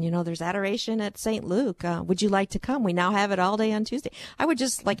adoration? There's adoration at St. Luke. Would you like to come? We now have it all day on Tuesday. I would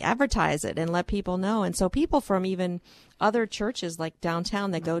just advertise it and let people know. And so people from even other churches like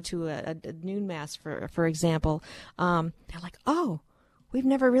downtown that go to a noon mass, for example, they're like, oh, we've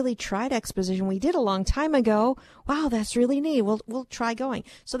never really tried exposition. We did a long time ago. Wow, that's really neat. We'll try going.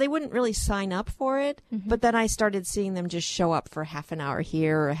 So they wouldn't really sign up for it, but then I started seeing them just show up for half an hour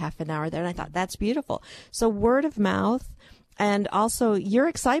here or half an hour there, and I thought, that's beautiful. So word of mouth, and also your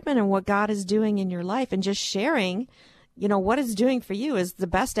excitement and what God is doing in your life, and just sharing what it's doing for you is the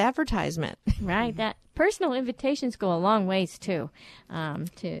best advertisement. Right. That personal invitations go a long ways too,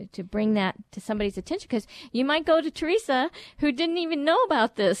 to bring that to somebody's attention, because you might go to Teresa, who didn't even know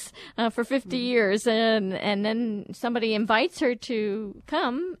about this for 50 years, and then somebody invites her to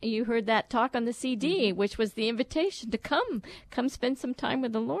come. You heard that talk on the CD, which was the invitation to come spend some time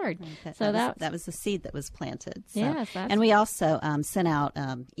with the Lord. Right. So that was the seed that was planted. So. Yes, and we also sent out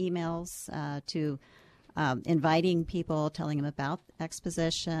emails to inviting people, telling them about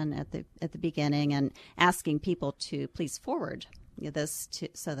exposition at the beginning, and asking people to please forward this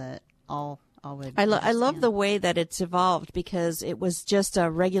so that all would. I love the way that it's evolved, because it was just a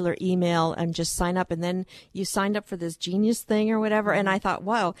regular email and just sign up, and then you signed up for this Genius thing or whatever, and I thought,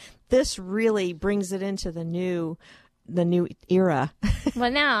 wow, this really brings it into the new era.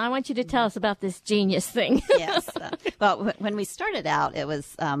 Well, now I want you to tell us about this Genius thing. Yes. Well, when we started out, it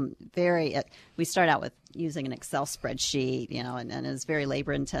was we started out with using an Excel spreadsheet, and it was very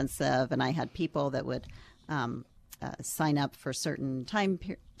labor intensive. And I had people that would sign up for certain time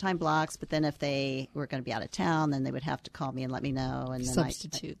blocks, but then if they were going to be out of town, then they would have to call me and let me know. And then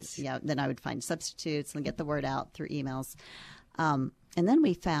substitutes. Then I would find substitutes and get the word out through emails. And then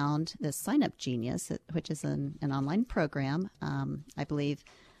we found this Sign Up Genius, which is an online program. I believe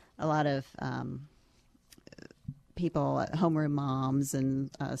a lot of people, homeroom moms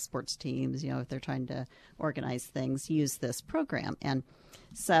and sports teams, if they're trying to organize things, use this program. And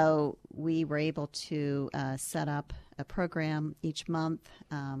so we were able to set up a program each month.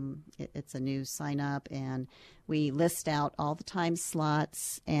 It's a new sign up, and we list out all the time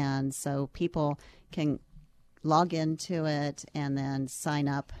slots, and so people can log into it and then sign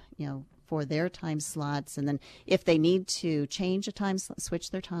up, for their time slots. And then if they need to change a time slot,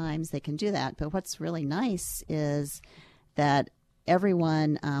 switch their times, they can do that. But what's really nice is that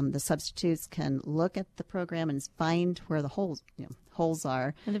everyone, the substitutes, can look at the program and find where the holes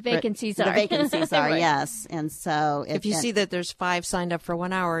are. And the vacancies are. The vacancies are, Right. yes. And so If you see that there's 5 signed up for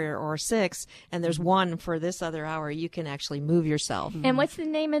 1 hour or 6, and there's 1 for this other hour, you can actually move yourself. And what's the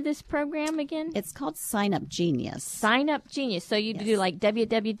name of this program again? it's called Sign Up Genius. Sign Up Genius. So you do like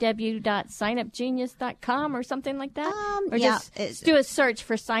www.signupgenius.com or something like that? Or just do a search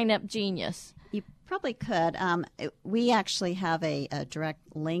for Sign Up Genius. You probably could. We actually have a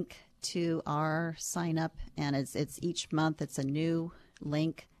direct link to our sign up, and it's each month it's a new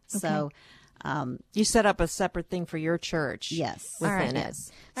link. Okay. So You set up a separate thing for your church. yes, Within it.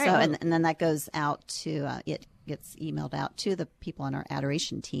 yes. All So right. and then that goes out to it gets emailed out to the people on our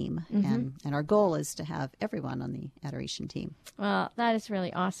Adoration team, and our goal is to have everyone on the Adoration team. Well, that is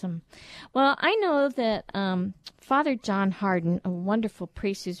really awesome. Well, I know that Father John Hardin, a wonderful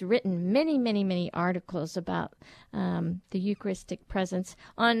priest who's written many, many, many articles about the Eucharistic presence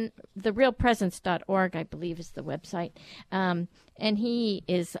on therealpresence.org, I believe is the website. And he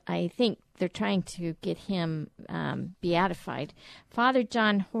is, I think, they're trying to get him beatified. Father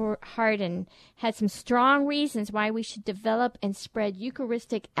John Hardin had some strong reasons why we should develop and spread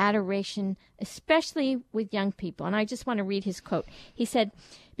Eucharistic adoration, especially with young people. And I just want to read his quote. He said,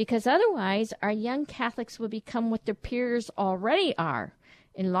 "Because otherwise our young Catholics will become what their peers already are,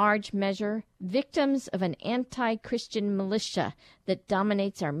 in large measure victims of an anti-Christian militia that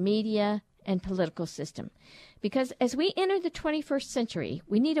dominates our media and political system. Because as we enter the 21st century,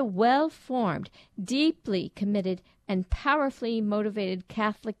 we need a well-formed, deeply committed, and powerfully motivated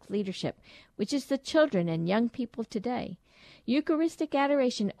Catholic leadership, which is the children and young people today. Eucharistic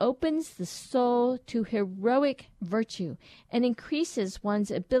adoration opens the soul to heroic virtue and increases one's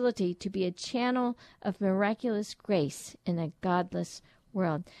ability to be a channel of miraculous grace in a godless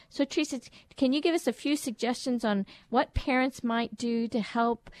world." So, Teresa, can you give us a few suggestions on what parents might do to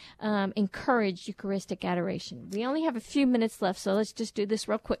help encourage Eucharistic adoration? We only have a few minutes left, so let's just do this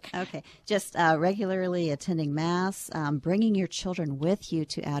real quick. Okay. Just regularly attending Mass, bringing your children with you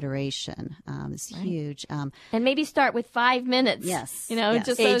to adoration is huge. And maybe start with 5 minutes. Yes.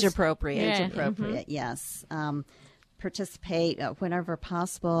 Just Age those- appropriate. Yeah. Age appropriate, yes. Participate whenever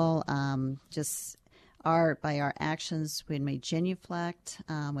possible. By our actions, we may genuflect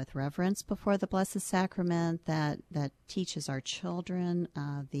with reverence before the Blessed Sacrament. That teaches our children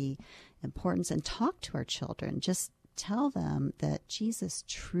the importance, and talk to our children. Just tell them that Jesus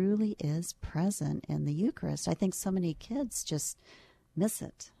truly is present in the Eucharist. I think so many kids just miss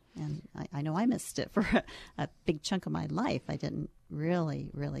it. And I know I missed it for a big chunk of my life. I didn't really,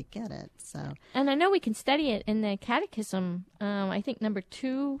 really get it. So, and I know we can study it in the Catechism. I think number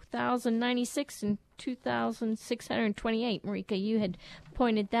 2096 and 2628. Marika, you had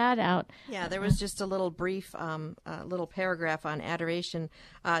pointed that out. Yeah, there was just a little brief, little paragraph on adoration.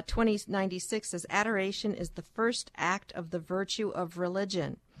 2096 says, adoration is the first act of the virtue of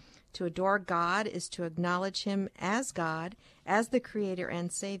religion. To adore God is to acknowledge him as God, as the Creator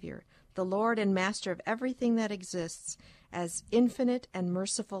and Savior, the Lord and Master of everything that exists, as infinite and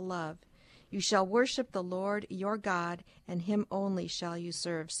merciful love. You shall worship the Lord your God, and him only shall you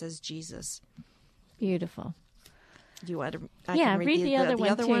serve, says Jesus. Beautiful. Do you want to? Read the other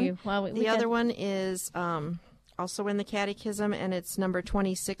one too. The other one is also in the Catechism, and it's number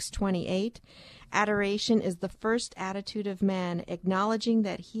 2628. Adoration is the first attitude of man, acknowledging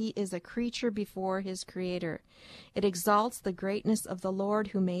that he is a creature before his Creator. It exalts the greatness of the Lord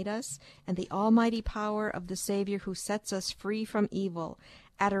who made us and the almighty power of the Savior who sets us free from evil.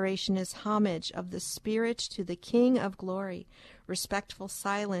 Adoration is homage of the Spirit to the King of glory, respectful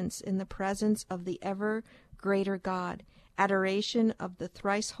silence in the presence of the ever greater God. Adoration of the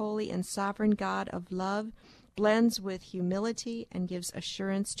thrice holy and sovereign God of love blends with humility and gives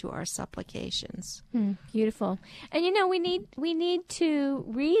assurance to our supplications. Beautiful. And we need to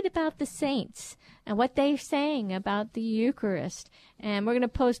read about the saints and what they're saying about the Eucharist. And we're going to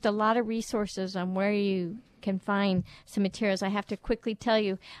post a lot of resources on where you can find some materials. I have to quickly tell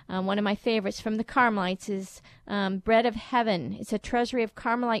you, one of my favorites from the Carmelites is Bread of Heaven. It's a treasury of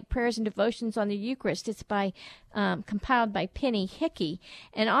Carmelite prayers and devotions on the Eucharist. It's compiled by Penny Hickey.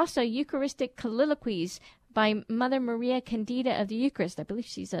 And also Eucharistic Colloquies by Mother Maria Candida of the Eucharist. I believe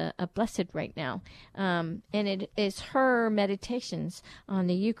she's a blessed right now. And it is her meditations on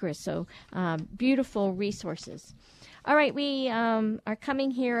the Eucharist. So beautiful resources. All right, we are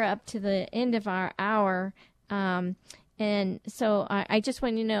coming here up to the end of our hour. And so I just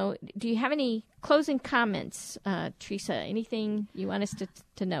want to know, do you have any closing comments, Teresa? Anything you want us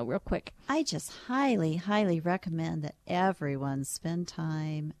to know real quick? I just highly, highly recommend that everyone spend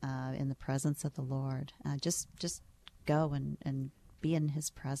time in the presence of the Lord. Just go and be in his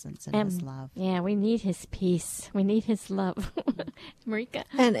presence and his love. Yeah, we need his peace. We need his love. Marika?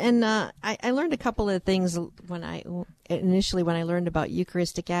 And I learned a couple of things when I learned about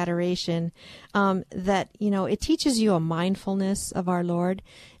Eucharistic adoration, that, it teaches you a mindfulness of our Lord.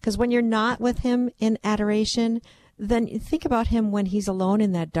 Because when you're not with him in adoration, then think about him when he's alone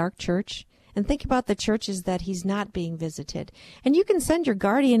in that dark church. And think about the churches that he's not being visited. And you can send your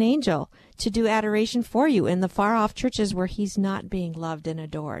guardian angel to do adoration for you in the far-off churches where he's not being loved and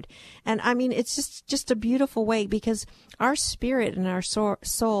adored. And, it's just a beautiful way, because our spirit and our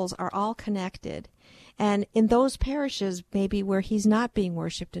souls are all connected. And in those parishes, maybe where he's not being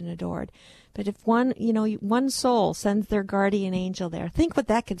worshipped and adored. But if one soul sends their guardian angel there, think what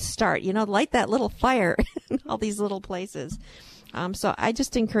that could start. Light that little fire in all these little places. So I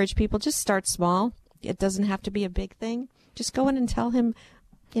just encourage people, just start small. It doesn't have to be a big thing. Just go in and tell him,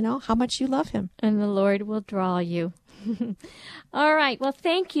 how much you love him. And the Lord will draw you. All right. Well,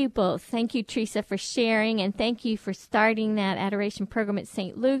 thank you both. Thank you, Teresa, for sharing, and thank you for starting that adoration program at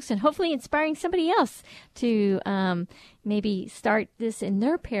St. Luke's, and hopefully inspiring somebody else to maybe start this in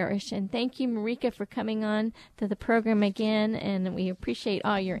their parish. And thank you, Marika, for coming on to the program again, and we appreciate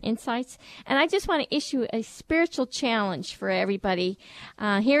all your insights. And I just want to issue a spiritual challenge for everybody.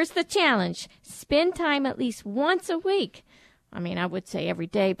 Here's the challenge. Spend time at least once a week. I would say every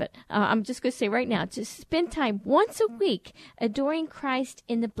day, but I'm just going to say right now, just spend time once a week adoring Christ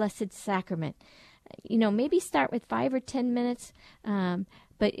in the Blessed Sacrament. Maybe start with 5 or 10 minutes,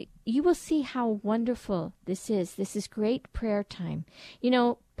 but you will see how wonderful this is. This is great prayer time.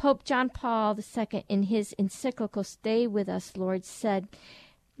 Pope John Paul II, in his encyclical, Stay With Us, Lord, said,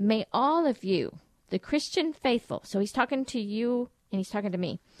 may all of you, the Christian faithful, so he's talking to you and he's talking to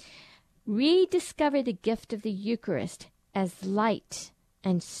me, rediscover the gift of the Eucharist as light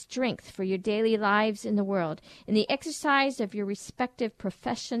and strength for your daily lives in the world, in the exercise of your respective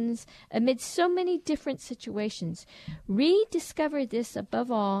professions, amid so many different situations. Rediscover this above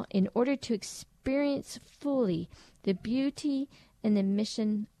all in order to experience fully the beauty and the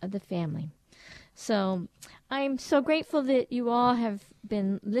mission of the family. So I'm so grateful that you all have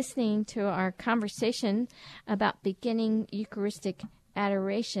been listening to our conversation about beginning Eucharistic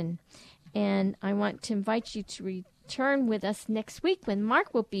adoration. And I want to invite you to return with us next week when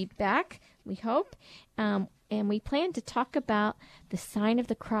Mark will be back, we hope. And we plan to talk about the sign of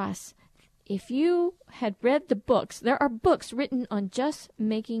the cross if you had read the books, there are books written on just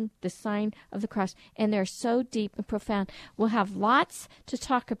making the sign of the cross, and they're so deep and profound. We'll have lots to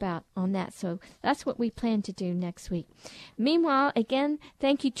talk about on that, so that's what we plan to do next week. Meanwhile, again,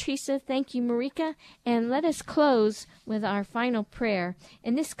 thank you, Teresa, thank you, Marika, and let us close with our final prayer.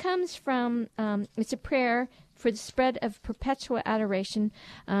 And this comes from, it's a prayer for the spread of perpetual adoration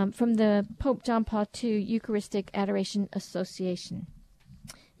from the Pope John Paul II Eucharistic Adoration Association.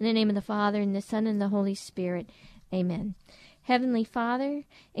 In the name of the Father, and the Son, and the Holy Spirit. Amen. Heavenly Father,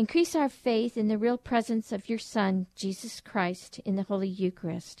 increase our faith in the real presence of your Son, Jesus Christ, in the Holy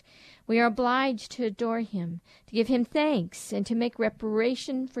Eucharist. We are obliged to adore him, to give him thanks, and to make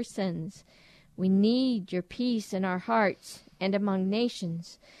reparation for sins. We need your peace in our hearts and among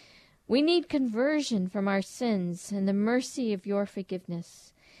nations. We need conversion from our sins and the mercy of your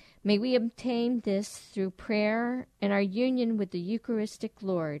forgiveness. May we obtain this through prayer and our union with the Eucharistic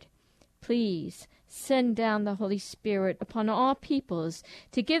Lord. Please send down the Holy Spirit upon all peoples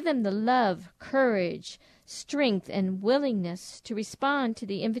to give them the love, courage, strength, and willingness to respond to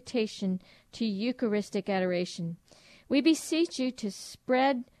the invitation to Eucharistic adoration. We beseech you to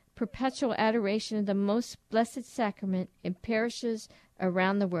spread perpetual adoration of the most blessed sacrament in parishes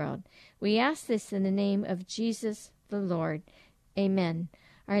around the world. We ask this in the name of Jesus the Lord. Amen.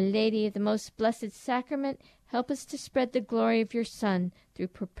 Our Lady of the Most Blessed Sacrament, help us to spread the glory of your Son through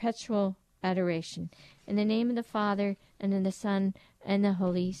perpetual adoration. In the name of the Father, and of the Son, and the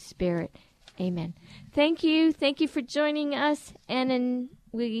Holy Spirit. Amen. Thank you. Thank you for joining us, and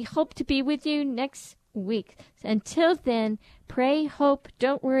we hope to be with you next week. Until then, pray, hope,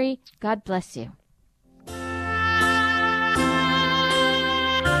 don't worry. God bless you.